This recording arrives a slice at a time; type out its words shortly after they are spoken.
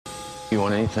You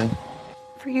want anything?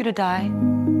 For you to die.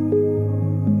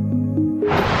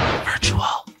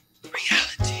 Virtual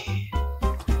reality.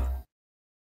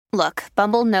 Look,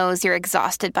 Bumble knows you're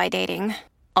exhausted by dating.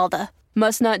 All the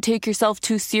must not take yourself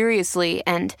too seriously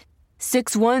and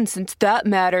 6'1" since that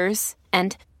matters.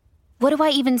 And what do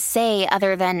I even say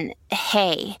other than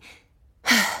hey?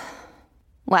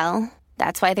 Well,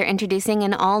 that's why they're introducing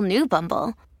an all-new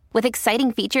Bumble with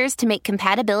exciting features to make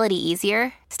compatibility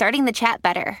easier, starting the chat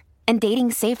better, and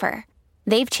dating safer.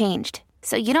 They've changed,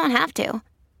 so you don't have to.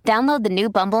 Download the new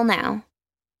Bumble now.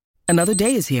 Another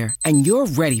day is here, and you're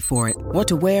ready for it. What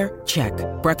to wear? Check.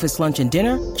 Breakfast, lunch, and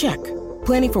dinner? Check.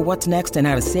 Planning for what's next and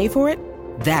how to save for it?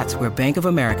 That's where Bank of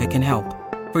America can help.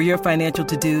 For your financial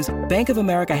to-dos, Bank of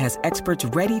America has experts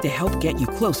ready to help get you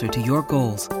closer to your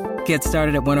goals. Get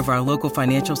started at one of our local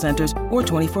financial centers or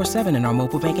 24/7 in our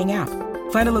mobile banking app.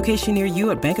 Find a location near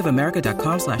you at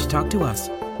bankofamerica.com/talktous.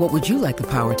 What would you like the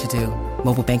power to do?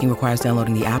 Mobile banking requires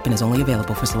downloading the app and is only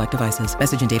available for select devices.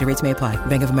 Message and data rates may apply.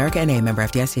 Bank of America N.A., member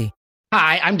FDIC.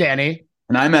 Hi, I'm Danny.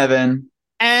 And I'm Evan.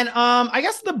 And I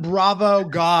guess the Bravo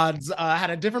gods had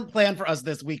a different plan for us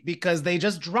this week because they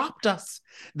just dropped us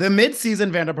the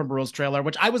mid-season Vanderpump Rules trailer,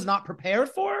 which I was not prepared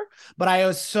for, but I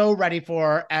was so ready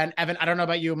for. And Evan, I don't know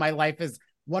about you, my life is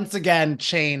once again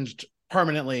changed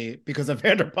permanently because of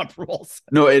Vanderpump Rules.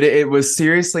 No, it was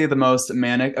seriously the most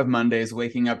manic of Mondays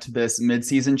waking up to this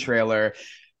mid-season trailer.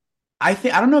 I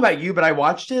don't know about you, but I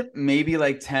watched it maybe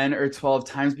like 10 or 12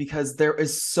 times because there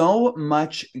is so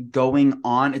much going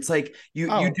on. It's like you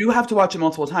do have to watch it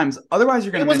multiple times. Otherwise,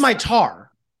 you're going to miss. It was my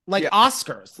tar. Like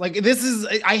Oscars. Like this is,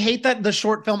 I hate that the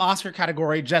short film Oscar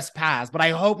category just passed, but I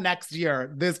hope next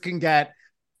year this can get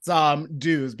some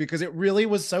dues because it really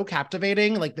was so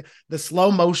captivating. Like the slow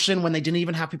motion when they didn't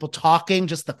even have people talking,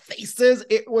 just the faces.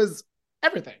 It was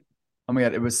everything. Oh my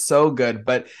God, it was so good.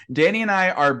 But Danny and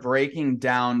I are breaking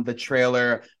down the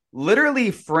trailer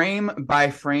literally frame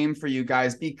by frame for you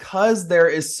guys because there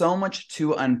is so much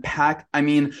to unpack. I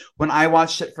mean, when I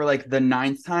watched it for like the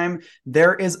 9th time,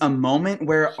 there is a moment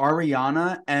where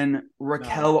Ariana and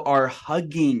Raquel are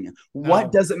hugging.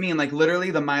 What does it mean? Like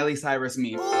literally the Miley Cyrus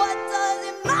meme. What does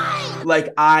it mean?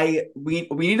 Like we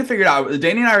need to figure it out.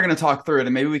 Danny and I are going to talk through it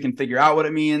and maybe we can figure out what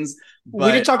it means. But,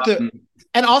 we did talk to...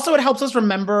 And also it helps us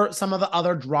remember some of the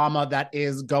other drama that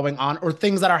is going on or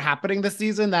things that are happening this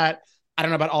season that I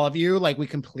don't know about all of you, like we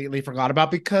completely forgot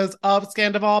about because of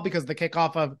Scandival, because the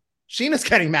kickoff of Scheana's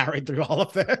getting married through all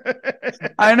of it.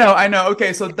 I know.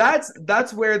 Okay, so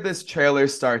that's where this trailer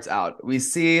starts out. We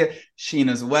see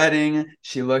Scheana's wedding.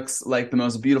 She looks like the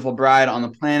most beautiful bride on the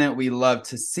planet. We love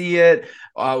to see it.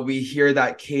 We hear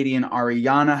that Katie and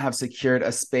Ariana have secured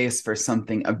a space for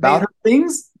something about her.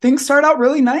 Things start out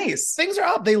really nice. Things are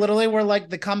up. They literally were like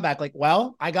the comeback, like,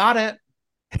 well, I got it.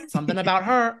 Something about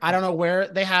her. I don't know where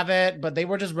they have it, but they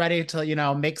were just ready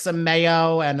to, make some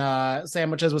mayo and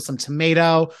sandwiches with some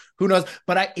tomato. Who knows?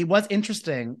 But it was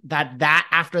interesting that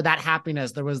after that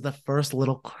happiness, there was the first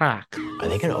little crack. Are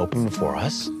they going to open before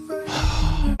us?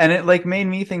 And it like made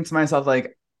me think to myself,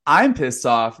 like, I'm pissed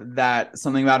off that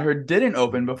something about her didn't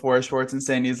open before Schwartz and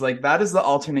Sandy's. Like, that is the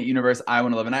alternate universe I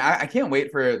want to live in. I can't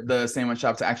wait for the sandwich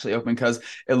shop to actually open because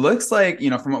it looks like,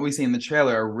 from what we see in the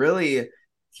trailer, a really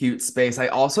cute space. I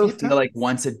also feel like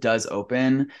once it does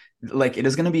open, like it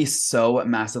is going to be so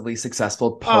massively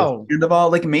successful post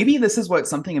Scandival. Like maybe this is what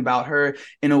something about her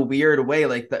in a weird way,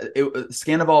 like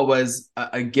Scandival was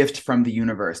a gift from the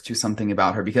universe to something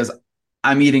about her because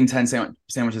I'm eating 10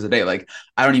 sandwiches a day. Like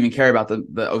I don't even care about the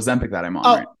Ozempic that I'm on.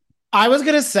 Right? I was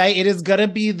going to say it is going to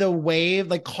be the wave.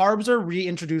 Like carbs are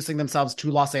reintroducing themselves to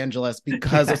Los Angeles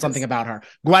because of something about her.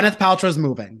 Gwyneth Paltrow's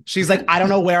moving. She's like, I don't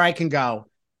know where I can go.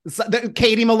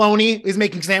 Katie Maloney is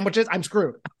making sandwiches. I'm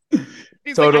screwed.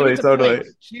 Totally.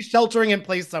 She's sheltering in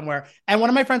place somewhere. And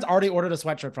one of my friends already ordered a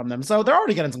sweatshirt from them. So they're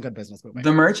already getting some good business moving.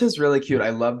 The merch is really cute.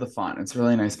 I love the font. It's a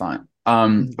really nice font.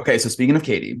 Okay, so speaking of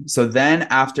Katie. So then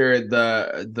after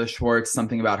the Schwartz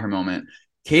something about her moment,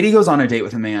 Katie goes on a date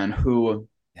with a man who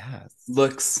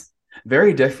looks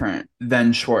very different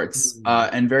than Schwartz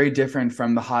and very different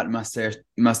from the hot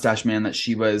mustache man that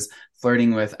she was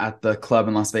flirting with at the club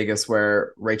in Las Vegas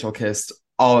where Rachel kissed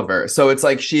Oliver. So it's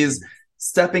like she's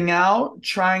stepping out,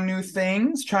 trying new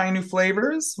things, trying new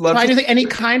flavors. And he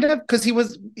kind of, because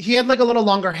he had like a little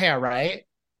longer hair, right?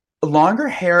 Longer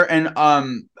hair and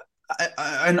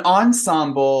an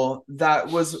ensemble that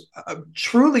was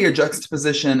truly a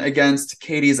juxtaposition against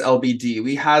Katie's LBD.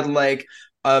 We had like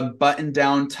a button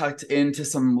down tucked into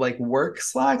some like work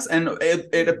slacks, and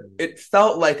it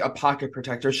felt like a pocket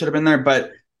protector should have been there, but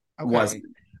wasn't.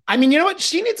 I mean, you know what?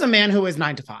 She needs a man who is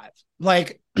 9 to 5.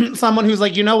 like someone who's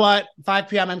like, you know what, 5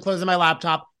 p.m. I'm closing my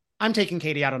laptop. I'm taking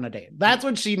Katie out on a date. That's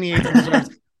what she needs.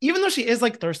 Even though she is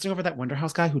like thirsting over that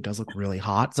Winterhouse guy who does look really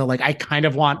hot. So like I kind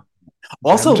of want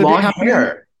also long hair.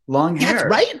 hair. Long hair. Yes,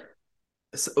 right?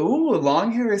 So, ooh,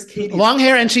 long hair is Katie. Long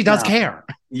hair and she does care.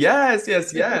 Yes.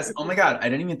 Oh my God. I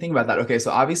didn't even think about that. Okay, so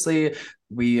obviously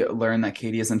we learned that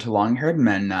Katie is into long-haired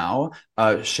men now,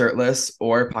 shirtless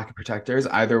or pocket protectors.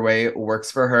 Either way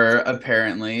works for her,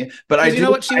 apparently. But you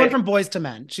know what? She went from boys to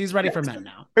men. She's ready for men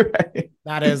now. Right.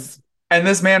 That is. And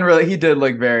this man really, he did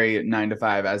look very 9 to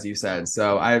 5, as you said.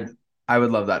 So I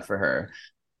would love that for her.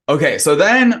 Okay, so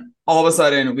then all of a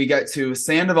sudden we get to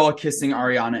Sandoval kissing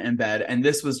Ariana in bed, and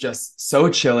this was just so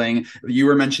chilling. You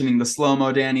were mentioning the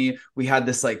slow-mo, Danny. We had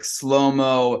this like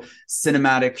slow-mo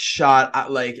cinematic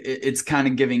shot, like it's kind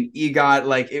of giving EGOT.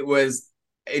 Like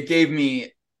it gave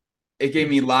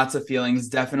me lots of feelings,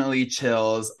 definitely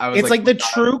chills. It's like the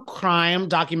true crime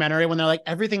documentary when they're like,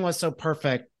 everything was so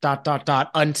perfect, ...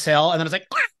 until, and then it's like,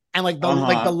 and like the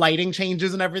like the lighting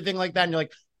changes and everything like that, and you're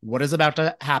like, what is about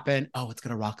to happen? Oh, it's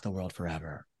gonna rock the world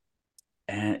forever.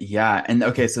 And yeah, and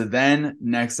okay, so then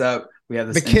next up we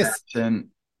have this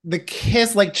the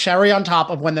kiss, like cherry on top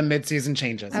of when the mid-season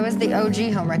changes. I was the OG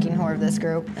homewrecking whore of this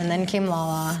group, and then came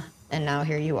Lala, and now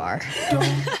here you are.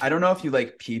 I don't know if you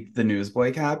like peeped the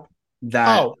newsboy cap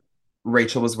that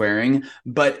Rachel was wearing,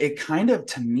 but it kind of,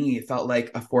 to me, felt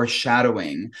like a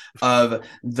foreshadowing of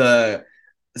the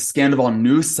Scandoval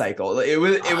news cycle. It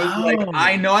was like,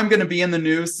 I know I'm gonna be in the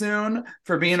news soon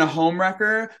for being a home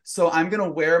wrecker, so I'm gonna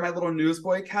wear my little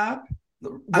newsboy cap.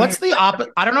 What's the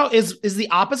opposite? I don't know. Is the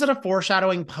opposite of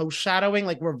foreshadowing post-shadowing,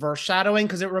 like reverse shadowing?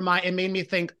 Because it made me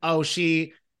think, oh,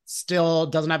 she still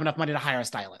doesn't have enough money to hire a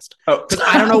stylist. Because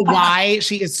I don't know why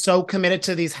she is so committed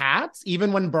to these hats.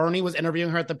 Even when Bernie was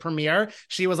interviewing her at the premiere,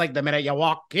 she was like, the minute you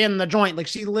walk in the joint, like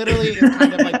she literally is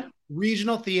kind of like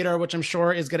regional theater, which I'm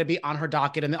sure is going to be on her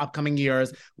docket in the upcoming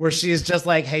years, where she's just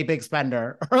like, hey, big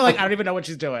spender. Or like, I don't even know what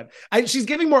she's doing. She's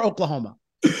giving more Oklahoma.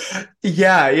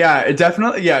 Yeah,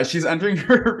 definitely. Yeah, she's entering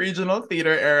her regional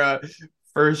theater era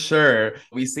for sure.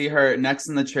 We see her next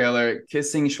in the trailer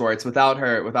kissing Schwartz without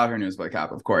her newsboy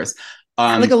cap, of course.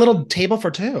 And like a little table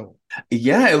for two.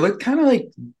 Yeah, it looked kind of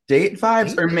like date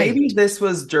vibes, or maybe this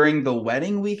was during the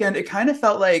wedding weekend. It kind of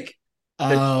felt like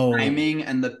the timing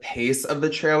and the pace of the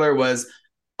trailer was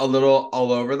a little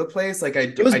all over the place. Like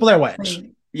it was Blair Witch.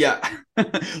 Yeah.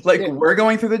 We're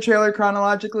going through the trailer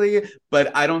chronologically,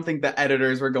 but I don't think the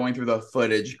editors were going through the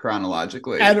footage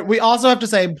chronologically. And we also have to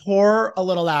say, pour a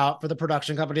little out for the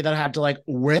production company that had to like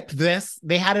whip this.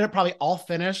 They had it probably all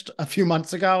finished a few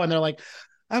months ago, and they're like,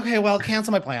 okay, well,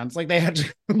 cancel my plans. Like they had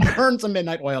to burn some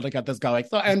midnight oil to get this going.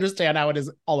 So I understand how it is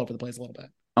all over the place a little bit.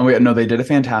 Oh wait, no, they did a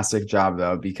fantastic job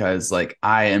though, because like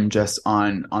I am just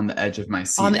on the edge of my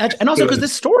seat. On the edge, and also because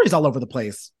this story's all over the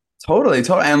place. Totally.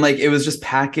 And like it was just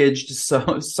packaged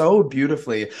so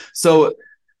beautifully. So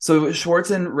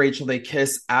Schwartz and Rachel, they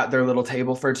kiss at their little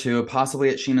table for two, possibly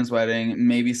at Sheena's wedding,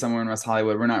 maybe somewhere in West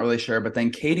Hollywood. We're not really sure. But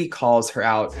then Katie calls her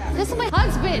out. This is my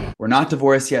husband. We're not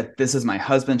divorced yet. This is my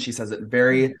husband. She says it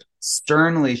very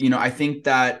sternly. You know, I think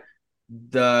that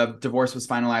the divorce was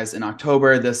finalized in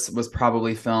October. This was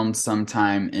probably filmed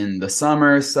sometime in the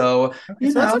summer. So,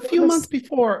 that's a few months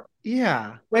before.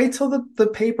 Yeah. Wait till the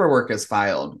paperwork is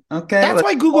filed. Okay. That's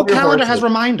why Google Calendar has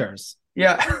reminders.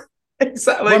 Yeah.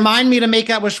 Exactly. Remind me to make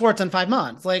out with Schwartz in 5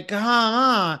 months. Like,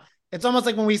 it's almost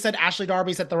like when we said Ashley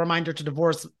Darby set the reminder to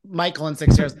divorce Michael in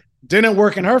 6 years. Didn't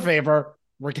work in her favor.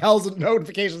 Raquel's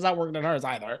notification's not working in hers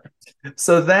either.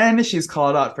 So then she's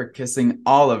called out for kissing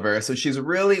Oliver. So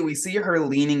we see her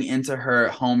leaning into her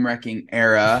home wrecking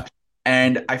era.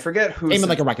 And I forget who. Aiming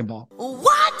like a wrecking ball.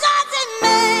 What does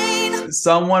it mean?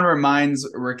 Someone reminds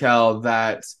Raquel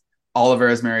that Oliver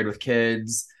is married with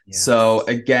kids. Yes. So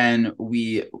again,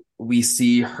 we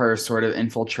see her sort of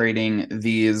infiltrating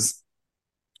these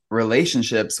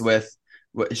relationships with.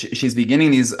 She's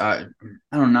beginning these I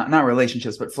don't know, not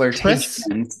relationships, but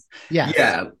flirtations.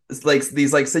 Yeah, it's like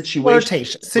these like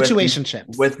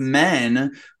situationships with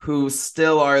men who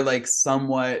still are like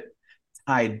somewhat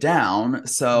tied down.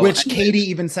 So which Katie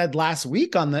even said last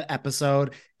week on the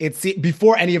episode,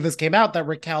 before any of this came out, that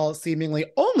Raquel seemingly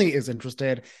only is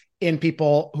interested in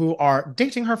people who are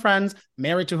dating her friends,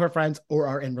 married to her friends, or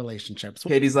are in relationships.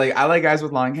 Katie's like, I like guys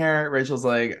with long hair. Rachel's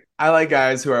like, I like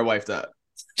guys who are wifed up.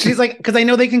 She's like, because I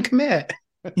know they can commit.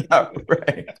 Yeah,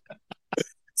 right.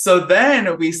 So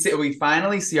then we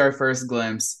finally see our first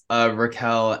glimpse of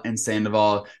Raquel and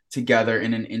Sandoval together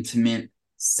in an intimate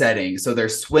setting. So they're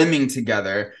swimming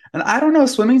together. And I don't know,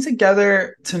 swimming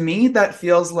together, to me, that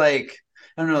feels like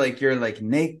I don't know, like you're like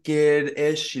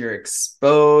naked-ish, you're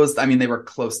exposed. I mean, they were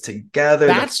close together.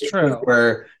 That's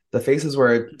true. The faces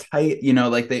were tight, you know,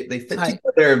 like they fit Tight.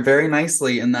 together very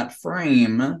nicely in that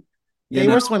frame. They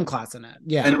were swim class in it.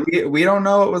 Yeah. And we don't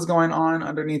know what was going on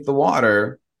underneath the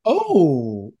water.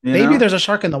 Oh, You maybe know? there's a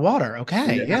shark in the water.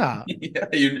 Okay, yeah. Yeah,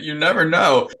 you never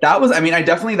know. That was, I mean,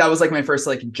 that was like my first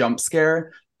like jump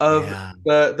scare of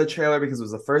the trailer, because it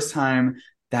was the first time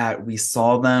that we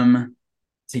saw them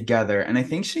together. And I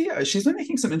think she's been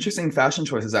making some interesting fashion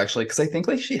choices, actually, because I think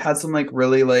like she had some like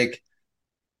really like,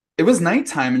 it was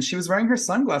nighttime and she was wearing her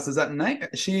sunglasses at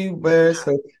night. She wears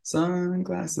her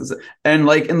sunglasses and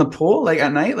like in the pool, like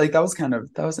at night, like that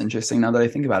was interesting now that I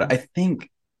think about it. I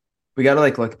think we got to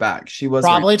like look back. She was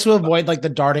probably to avoid like the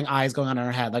darting eyes going on in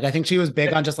her head. Like I think she was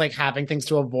big on just like having things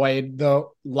to avoid the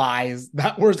lies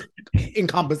that were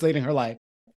encompassing her life.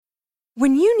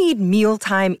 When you need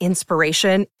mealtime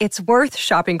inspiration, it's worth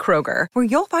shopping Kroger, where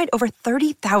you'll find over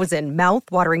 30,000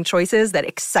 mouth-watering choices that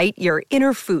excite your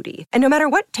inner foodie. And no matter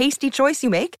what tasty choice you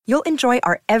make, you'll enjoy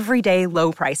our everyday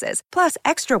low prices, plus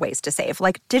extra ways to save,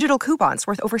 like digital coupons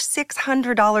worth over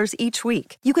 $600 each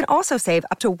week. You can also save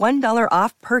up to $1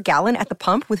 off per gallon at the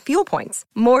pump with fuel points.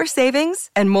 More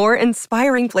savings and more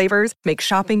inspiring flavors make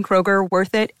shopping Kroger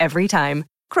worth it every time.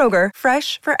 Kroger,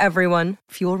 fresh for everyone.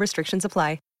 Fuel restrictions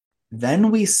apply.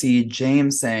 Then we see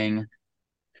James saying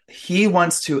he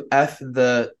wants to F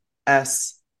the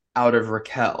S out of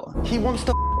Raquel. He wants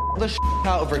to the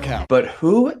out of Raquel. But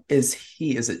who is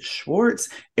he? Is it Schwartz?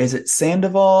 Is it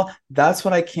Sandoval? That's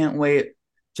what I can't wait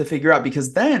to figure out,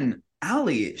 because then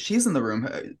Allie, she's in the room,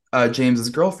 James's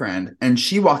girlfriend, and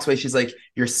she walks away. She's like,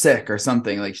 "You're sick" or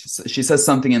something. Like she says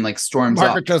something and like storms off.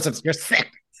 Margaret Josephs, you're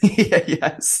sick.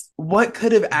 Yes. What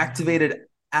could have activated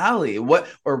Allie? What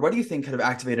do you think could have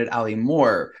activated Allie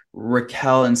more?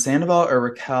 Raquel and Sandoval or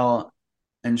Raquel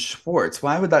and Schwartz?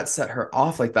 Why would that set her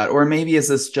off like that? Or maybe is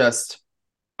this just...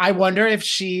 I wonder if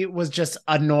she was just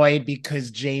annoyed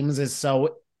because James is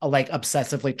so like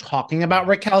obsessively talking about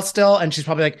Raquel still. And she's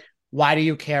probably like, why do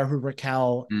you care who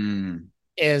Raquel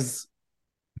is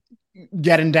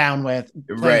getting down with?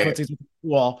 Right.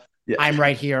 Well, Yeah. I'm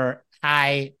right here.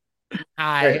 Hi.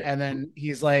 Right. And then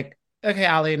he's like, okay,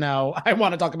 Allie, no, I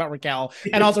want to talk about Raquel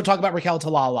and also talk about Raquel to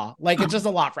Lala. Like, it's just a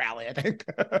lot for Allie, I think.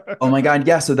 Oh my God.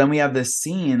 Yeah. So then we have this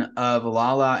scene of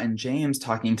Lala and James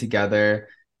talking together,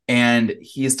 and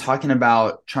he's talking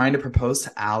about trying to propose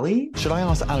to Allie. Should I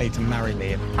ask Allie to marry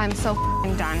me? I'm so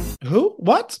done. Who?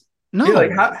 What? No. Yeah,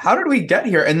 like, how did we get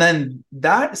here? And then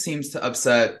that seems to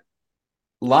upset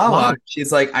Lala.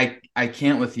 She's like, I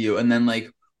can't with you. And then like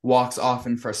walks off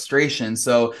in frustration.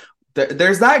 So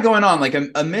there's that going on. Like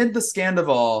amid the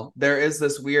scandal, there is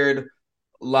this weird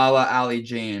Lala, Allie,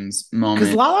 James moment.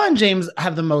 Because Lala and James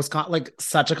have the most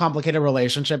such a complicated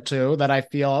relationship too, that I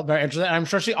feel very interested. And I'm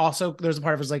sure she also, there's a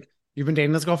part of her is like, you've been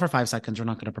dating this girl for 5 seconds. You're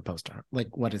not going to propose to her.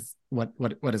 Like, what is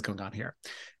going on here?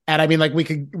 And I mean, like we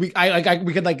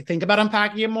could like think about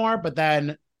unpacking it more, but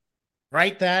then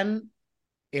right then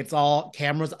it's all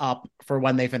cameras up for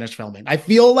when they finish filming. I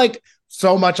feel like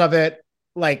so much of it,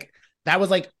 like that was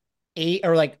like 8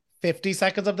 or like 50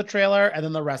 seconds of the trailer, and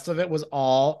then the rest of it was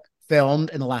all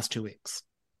filmed in the last 2 weeks.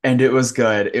 And it was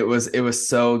good. It was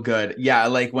so good. Yeah,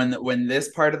 like when this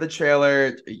part of the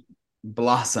trailer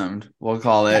blossomed, we'll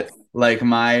call it, like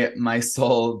my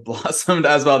soul blossomed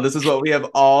as well. This is what we have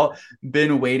all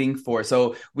been waiting for.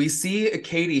 So we see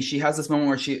Katie, she has this moment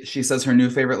where she says her new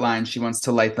favorite line. She wants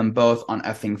to light them both on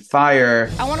effing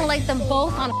fire. I want to light them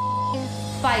both on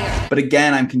fire. But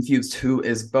again, I'm confused. Who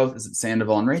is both? Is it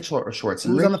Sandoval and Rachel, or Schwartz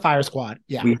and Who's Rachel? on the fire squad?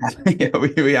 Yeah. We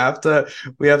have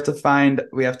to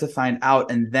find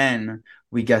out. And then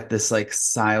we get this like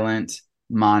silent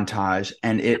montage,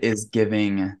 and it is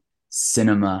giving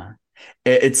cinema.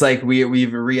 It's like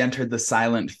we've re-entered the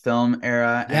silent film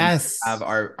era. Yes. And have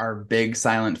our big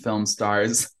silent film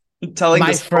stars telling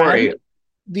My the story. friend,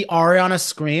 the Ariana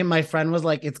scream, my friend was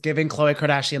like, it's giving Khloe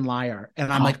Kardashian Liar.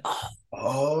 And I'm like,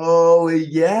 oh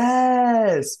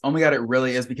yes. Oh my God, it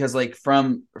really is, because like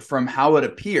from how it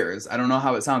appears, I don't know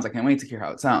how it sounds. I can't wait to hear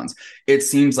how it sounds. It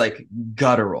seems like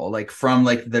guttural, like from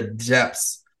like the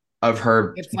depths of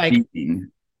her it's like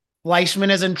being. Fleischman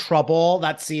is in trouble.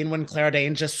 That scene when Claire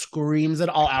Danes just screams it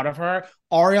all out of her.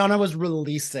 Ariana was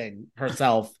releasing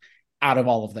herself out of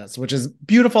all of this, which is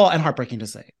beautiful and heartbreaking to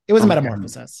see. It was a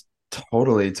metamorphosis.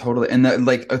 Totally. And that,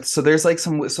 like, so there's like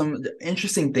some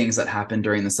interesting things that happen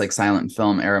during this like silent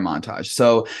film era montage.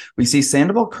 So we see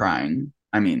Sandoval crying.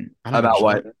 I mean, about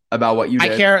what you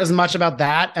did. I care as much about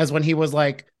that as when he was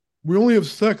like, we only have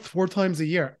sex 4 times a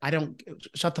year. I don't,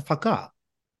 shut the fuck up.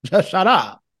 Just shut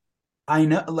up. I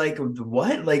know, like,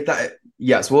 what? Like that.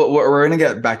 Yes, we're gonna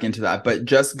get back into that, but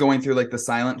just going through like the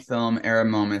silent film era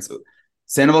moments.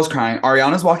 Sandoval's crying.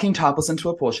 Ariana's walking topless into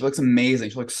a pool. She looks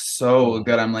amazing. She looks so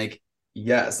good. I'm like,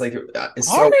 yes, like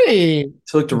it's so. Ari, she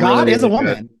looked God really, is a really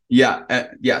woman. good. Yeah,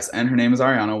 yes, and her name is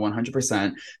Ariana,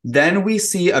 100%. Then we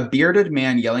see a bearded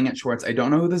man yelling at Schwartz. I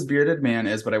don't know who this bearded man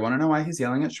is, but I want to know why he's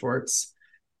yelling at Schwartz.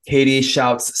 Katie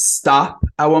shouts, "Stop!"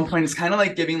 At one point, it's kind of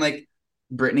like giving like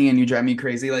Britney and You Drive Me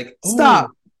Crazy, like,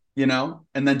 "Stop!" You know,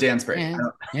 and then dance break.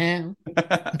 Yeah.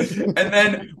 And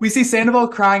then we see Sandoval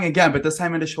crying again, but this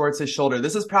time into Schwartz's shoulder.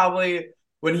 This is probably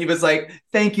when he was like,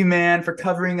 "Thank you, man, for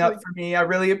covering up for me. I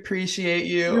really appreciate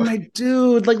you." You're my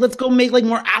dude. Like, let's go make like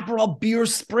more Aperol beer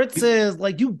spritzes.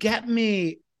 Like, you get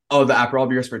me. Oh, the Aperol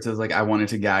beer spritz is like, I wanted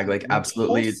to gag. Like,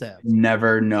 absolutely Repulsive.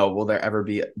 never know will there ever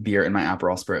be beer in my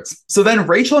Aperol spritz. So then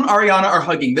Rachel and Ariana are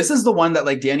hugging. This is the one that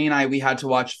like Danny and we had to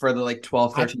watch for the like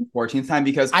 12th, 13th, 14th time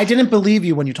because I didn't believe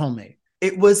you when you told me.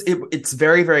 It's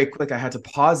very, very quick. I had to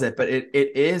pause it, but it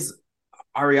is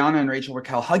Ariana and Rachel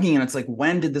Raquel hugging. And it's like,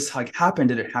 when did this hug happen?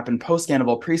 Did it happen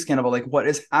post-Scandal, pre-Scandal? Like, what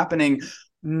is happening?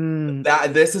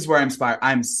 This is where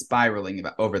I'm spiraling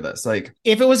over this. Like,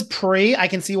 if it was pre, I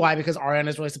can see why, because Ariana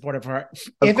is really supportive for her.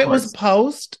 If it was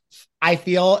post, I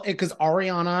feel it because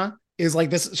Ariana is like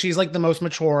this. She's like the most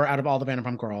mature out of all the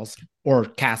Vanderpump girls or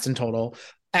cast in total,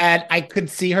 and I could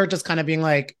see her just kind of being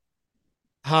like,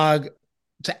 hug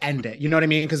to end it. You know what I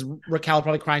mean? Because Raquel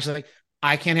probably crying. She's like,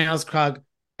 I can't handle this hug.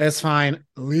 It's fine.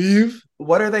 Leave.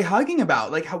 What are they hugging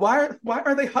about? Like, why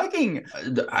are they hugging?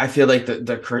 I feel like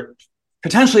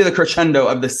potentially the crescendo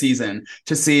of the season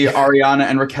to see Ariana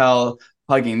and Raquel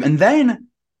hugging. And then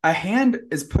a hand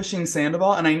is pushing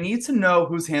Sandoval, and I need to know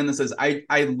whose hand this is. I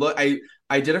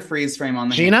did a freeze frame on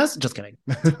the Sheena's? Just kidding.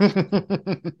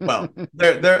 Well,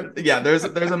 there's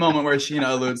a moment where Sheena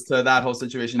alludes to that whole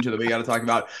situation too that we got to talk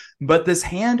about. But this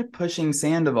hand pushing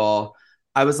Sandoval,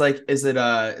 I was like, is it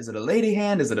a lady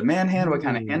hand? Is it a man hand? What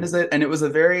kind of hand is it? And it was a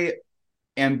very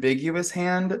ambiguous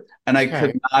hand, and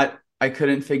I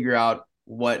couldn't figure out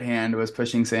what hand was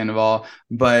pushing Sandoval.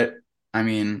 But I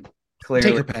mean, clearly,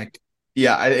 take your pick.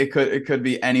 Yeah, it could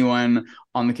be anyone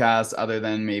on the cast other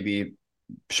than maybe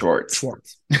Schwartz.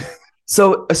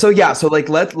 So like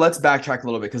let's backtrack a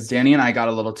little bit because Danny and I got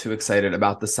a little too excited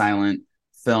about the silent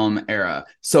film era.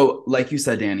 So like you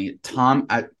said, Danny, Tom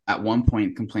at one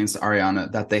point complains to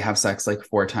Ariana that they have sex like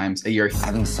 4 times a year.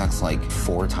 Having sex like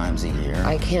 4 times a year.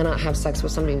 I cannot have sex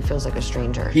with somebody who feels like a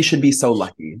stranger. He should be so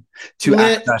lucky to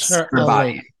access her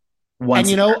body. And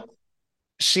you know,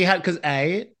 she had, because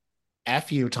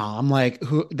F you, Tom. Like,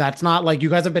 who? That's not like, you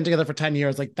guys have been together for 10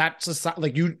 years. Like, that's just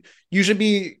like, you should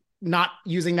be not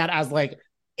using that as like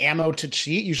ammo to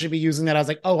cheat. You should be using that as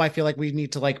like, oh, I feel like we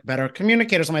need to like better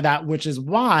communicate or something like that, which is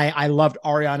why I loved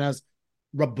Ariana's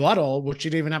rebuttal, which she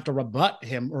didn't even have to rebut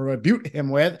him or rebuke him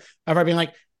with, of her being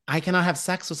like, I cannot have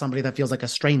sex with somebody that feels like a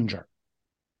stranger.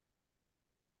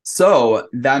 So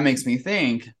that makes me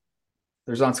think,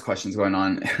 there's lots of questions going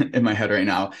on in my head right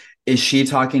now. Is she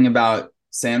talking about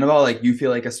Sandoval, like, you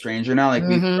feel like a stranger now, like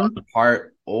we've grown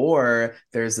apart, or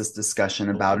there's this discussion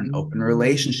about an open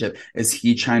relationship? Is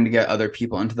he trying to get other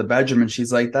people into the bedroom? And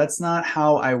she's like, that's not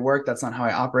how I work. That's not how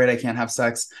I operate. I can't have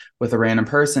sex with a random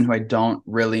person who I don't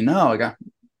really know. I got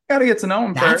to get to know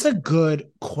him That's first. a good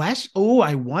question. Oh,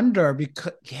 I wonder,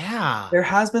 because there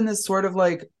has been this sort of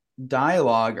like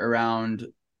dialogue around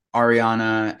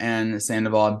Ariana and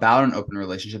Sandoval about an open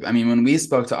relationship. I mean, when we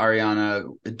spoke to Ariana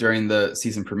during the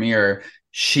season premiere,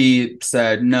 she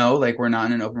said, no, like, we're not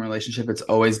in an open relationship. It's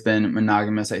always been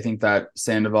monogamous. I think that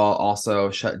Sandoval also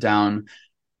shut down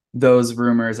those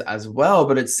rumors as well,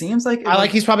 but it seems like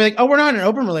he's probably like, oh, we're not in an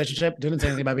open relationship. Didn't say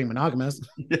anything about being monogamous.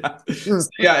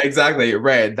 Yeah, exactly.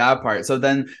 Right. That part. So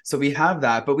we have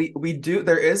that, but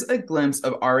there is a glimpse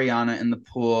of Ariana in the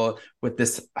pool with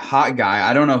this hot guy.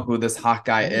 I don't know who this hot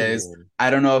guy is. I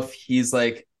don't know if he's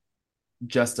like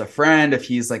just a friend, if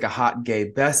he's like a hot gay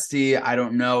bestie. I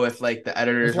don't know if like the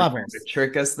editors are trying to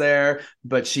trick us there,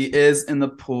 but she is in the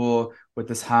pool with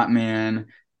this hot man.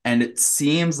 And it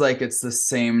seems like it's the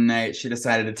same night she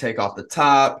decided to take off the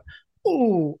top.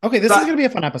 Ooh, okay. This is going to be a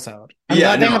fun episode. I'm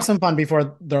glad they have some fun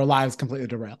before their lives completely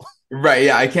derail. Right.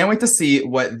 Yeah. I can't wait to see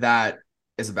what that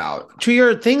is about. To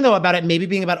your thing, though, about it maybe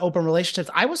being about open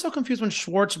relationships, I was so confused when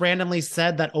Schwartz randomly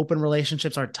said that open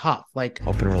relationships are tough. Like,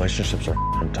 open relationships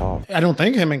are tough. I don't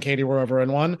think him and Katie were ever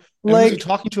in one. And like, who's he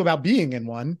talking to about being in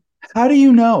one? How do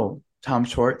you know, Tom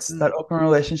Schwartz, that open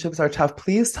relationships are tough?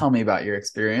 Please tell me about your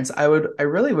experience. I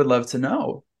really would love to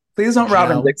know. Please don't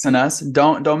Robin Dixon us.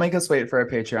 Don't make us wait for a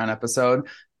Patreon episode.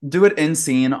 Do it in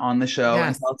scene on the show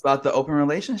and tell us about the open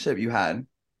relationship you had.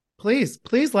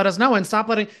 Please let us know and stop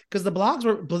letting, because the blogs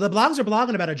are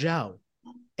blogging about a Joe,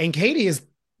 and Katie is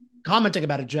commenting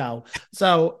about a Joe.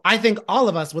 So I think all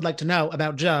of us would like to know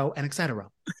about Joe and etc.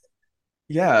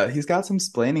 Yeah, he's got some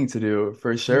splaining to do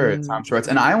for sure, Tom Schwartz.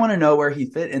 And I want to know where he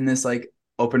fit in this like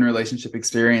open relationship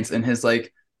experience in his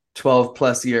like 12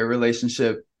 plus year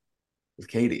relationship with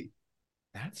Katie.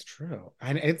 That's true.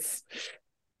 And it's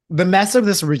the mess of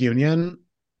this reunion.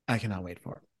 I cannot wait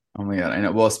for it. Oh my God. I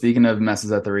know. Well, speaking of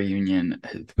messes at the reunion,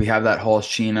 we have that whole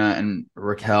Scheana and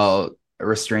Raquel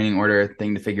restraining order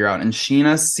thing to figure out. And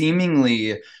Scheana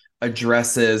seemingly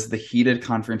addresses the heated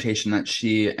confrontation that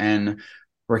she and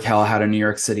Raquel had in New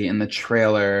York City in the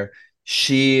trailer.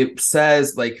 She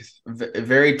says, like,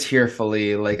 very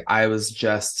tearfully, like, I was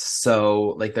just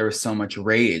so, like, there was so much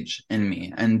rage in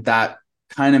me. And that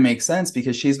kind of makes sense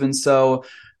because she's been so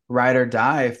ride or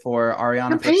die for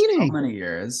Ariana for so many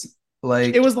years.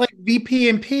 Like, it was like VP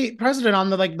and president on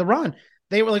the run.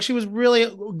 They were like, she was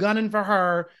really gunning for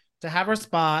her to have her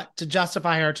spot, to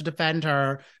justify her, to defend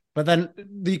her. But then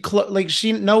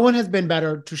no one has been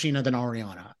better to Scheana than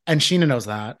Ariana, and Scheana knows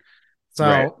that.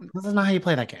 So This is not how you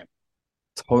play that game.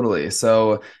 Totally.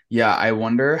 So yeah, I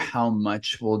wonder how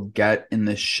much we'll get in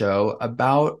the show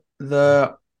about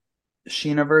the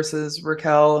Scheana versus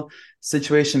Raquel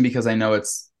situation, because I know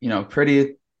it's,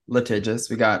 pretty litigious.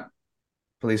 We got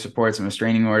police reports and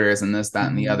restraining orders and this, that,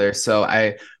 and the other. So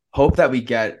I hope that we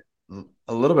get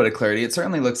a little bit of clarity. It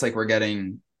certainly looks like we're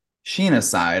getting Sheena's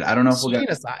side. I don't know if we'll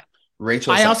get side.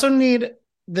 Rachel's side. I also need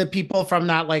the people from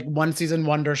that one season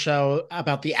wonder show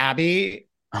about the Abbey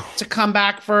to come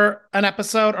back for an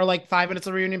episode or 5 minutes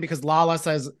of reunion, because Lala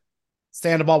says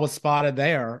Sandoval was spotted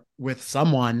there with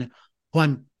someone who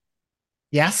I'm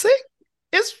guessing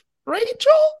is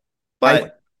Rachel.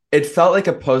 But it felt like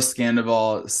a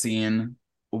post-Sandoval scene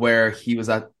where he was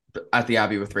at the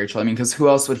Abbey with Rachel. I mean, because who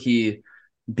else would he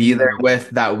be there with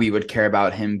that we would care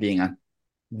about him being at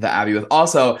the Abbey with?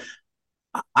 Also,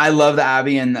 I love the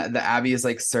Abbey, and the Abbey is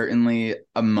certainly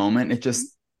a moment. It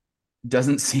just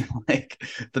doesn't seem like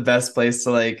the best place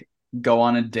to go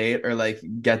on a date or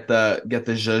get the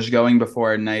zhuzh going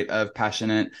before a night of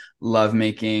passionate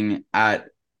lovemaking at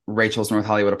Rachel's North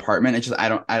Hollywood apartment.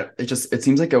 It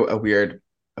seems like a weird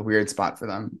spot for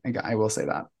them. I will say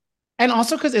that. And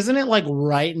also because isn't it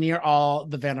right near all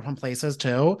the Vanderpump places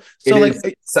too? So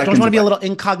don't you want to be a little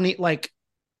incognito,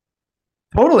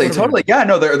 Totally. Yeah,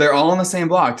 no, they're all on the same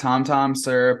block. Tom,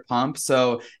 Sir, Pump.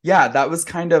 So yeah, that was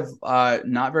kind of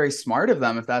not very smart of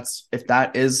them if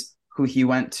that is who he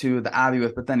went to the Abbey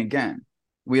with. But then again,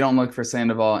 we don't look for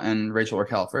Sandoval and Rachel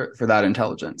Raquel for that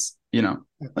intelligence, they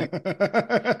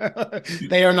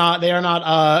are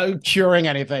not curing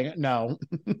anything. No.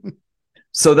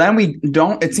 So then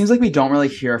it seems like we don't really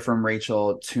hear from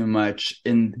Rachel too much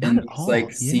in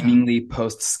seemingly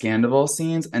post-Sandoval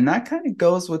scenes. And that kind of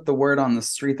goes with the word on the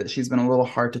street that she's been a little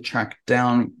hard to track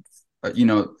down,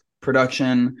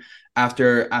 production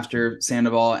after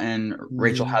Sandoval and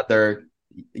Rachel had their,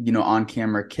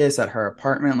 on-camera kiss at her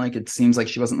apartment. It seems like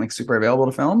she wasn't super available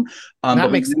to film.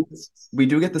 That makes sense. We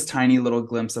do get this tiny little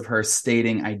glimpse of her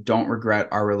stating, I don't regret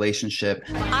our relationship.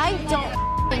 I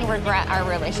don't regret our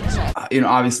relationship.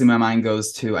 Obviously my mind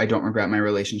goes to, I don't regret my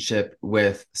relationship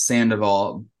with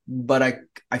Sandoval, but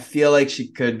I feel like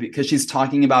she could, because she's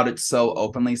talking about it so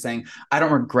openly, saying, I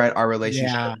don't regret our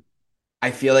relationship. Yeah.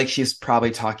 I feel like she's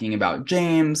probably talking about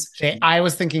James. I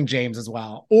was thinking James as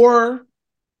well. Or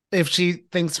if she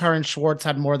thinks her and Schwartz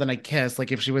had more than a kiss,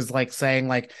 if she was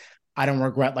saying I don't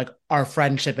regret our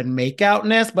friendship and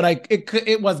makeoutness, but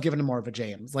it was given to more of a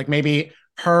James, maybe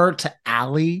her to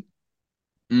Allie.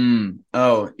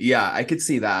 Oh yeah, I could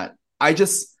see that. I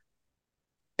just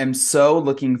am so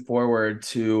looking forward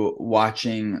to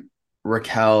watching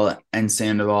Raquel and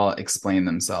Sandoval explain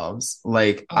themselves.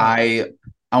 I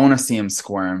want to see him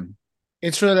squirm.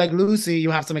 It's really Lucy,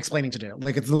 you have some explaining to do.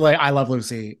 It's I Love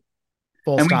Lucy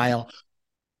full style.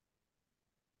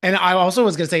 And I also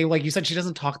was going to say, you said, she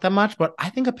doesn't talk that much, but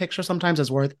I think a picture sometimes is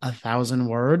worth 1,000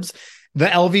 words. The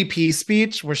LVP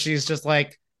speech where she's just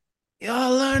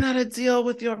you'll learn how to deal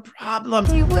with your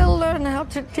problems. You will learn how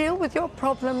to deal with your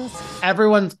problems.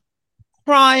 Everyone's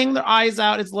crying their eyes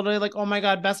out. It's literally oh my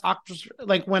God, best actress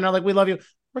winner. We love you.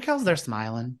 Raquel's there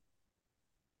smiling.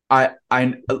 I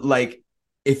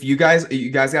if you guys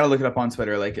got to look it up on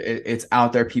Twitter. It's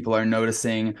out there. People are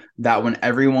noticing that when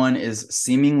everyone is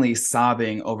seemingly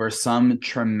sobbing over some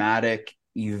traumatic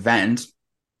event,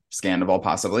 Sandoval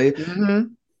possibly,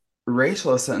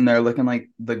 Rachel is sitting there looking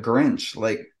like the Grinch,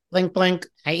 blink, blink.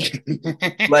 Hey.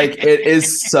 It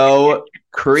is so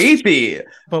creepy.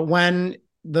 But when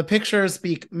the pictures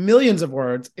speak millions of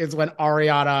words is when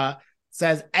Ariana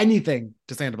says anything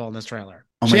to Sandoval in this trailer.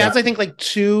 Oh she God. has, I think, like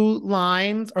 2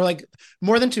 lines, or like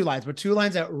more than 2 lines, but 2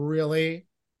 lines that really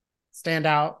stand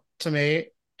out to me.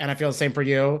 And I feel the same for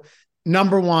you.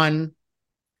 Number 1,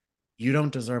 you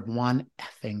don't deserve one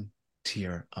effing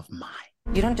tear of mine.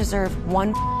 You don't deserve one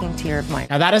f***ing tear of mine.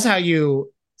 Now that is how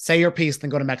you say your piece,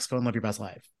 then go to Mexico and live your best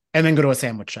life. And then go to a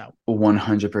sandwich show.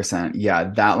 100%.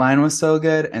 Yeah, that line was so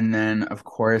good. And then, of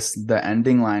course, the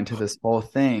ending line to this whole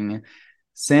thing,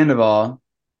 Sandoval,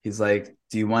 he's like,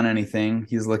 do you want anything?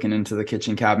 He's looking into the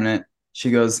kitchen cabinet.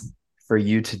 She goes, for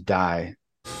you to die.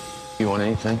 You want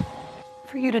anything?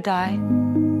 For you to die.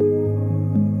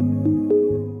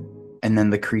 And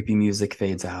then the creepy music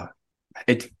fades out.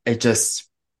 It just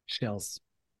chills.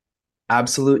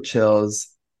 Absolute chills.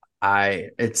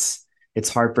 It's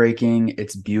heartbreaking.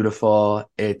 It's beautiful.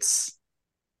 It's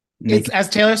as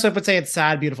Taylor Swift would say, it's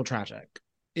sad, beautiful, tragic.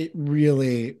 It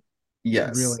really,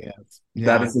 yes, really is. Yeah.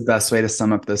 That is the best way to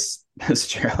sum up this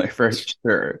trailer for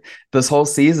sure. This whole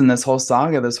season, this whole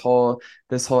saga, this whole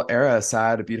era,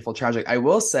 sad, beautiful, tragic. I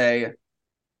will say,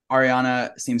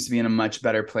 Ariana seems to be in a much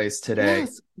better place today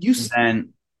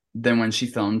than when she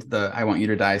filmed the "I Want You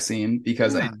to Die" scene,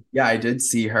 because I did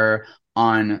see her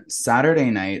on Saturday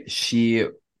night. She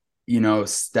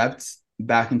stepped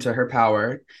back into her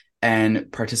power and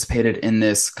participated in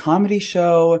this comedy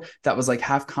show that was like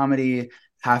half comedy,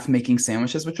 half making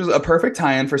sandwiches, which was a perfect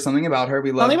tie-in for Something About Her.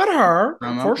 We love Something About Her,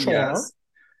 promo. for sure.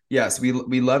 Yes,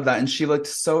 we love that. And she looked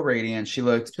so radiant. She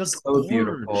looked so gorge.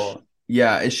 beautiful.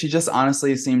 Yeah, she just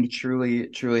honestly seemed truly,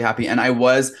 truly happy. And I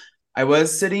was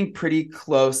sitting pretty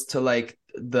close to like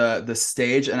the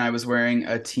stage, and I was wearing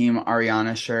a Team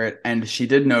Ariana shirt, and she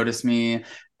did notice me,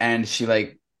 and she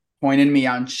like pointed me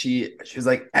out, and she was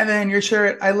like, "Evan, your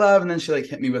shirt, I love." And then she like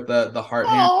hit me with the heart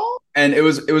hand, and it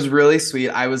was really sweet.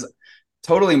 I was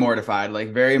totally mortified,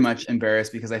 like very much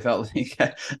embarrassed, because I felt like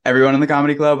everyone in the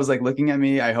comedy club was like looking at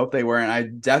me. I hope they weren't. I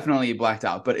definitely blacked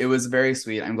out, but it was very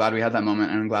sweet. I'm glad we had that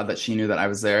moment, and I'm glad that she knew that I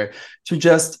was there to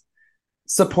just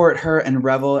support her and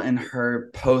revel in her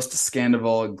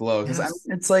post-scandal glow, because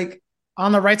it's like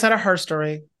on the right side of her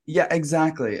story. Yeah,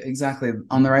 exactly.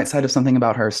 On the right side of Something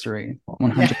About Her story,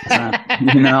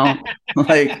 100%.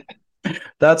 Like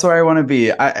that's where I want to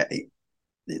be.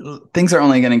 Things are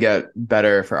only going to get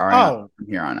better for Ariana from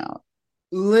here on out.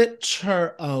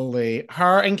 Literally,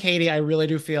 her and Katie, I really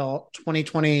do feel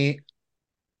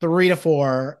 2023 to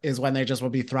 4 is when they just will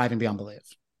be thriving beyond belief,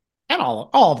 and all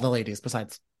of the ladies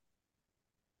besides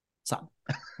some.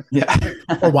 Yeah.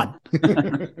 Or one.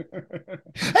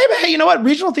 Hey, you know what?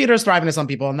 Regional theater is thriving to some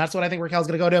people, and that's what I think Raquel's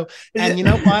going to go to. And you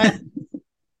know what?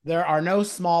 There are no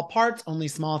small parts, only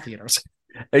small theaters.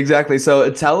 Exactly. So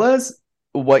tell us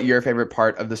what your favorite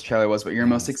part of this trailer was, what you're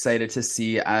most excited to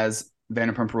see as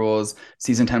Vanderpump Rules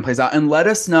season 10 plays out, and let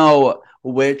us know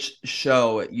which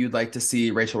show you'd like to see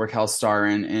Rachel Raquel star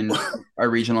in a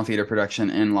regional theater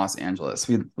production in Los Angeles.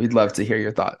 We'd love to hear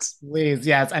your thoughts. Please,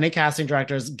 yes. Any casting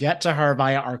directors, get to her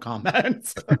via our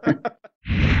comments.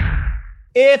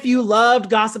 If you loved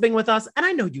gossiping with us, and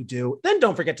I know you do, then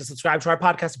don't forget to subscribe to our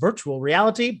podcast, Virtual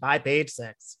Reality by Page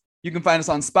Six. You can find us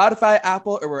on Spotify,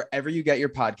 Apple, or wherever you get your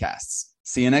podcasts.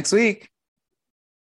 See you next week.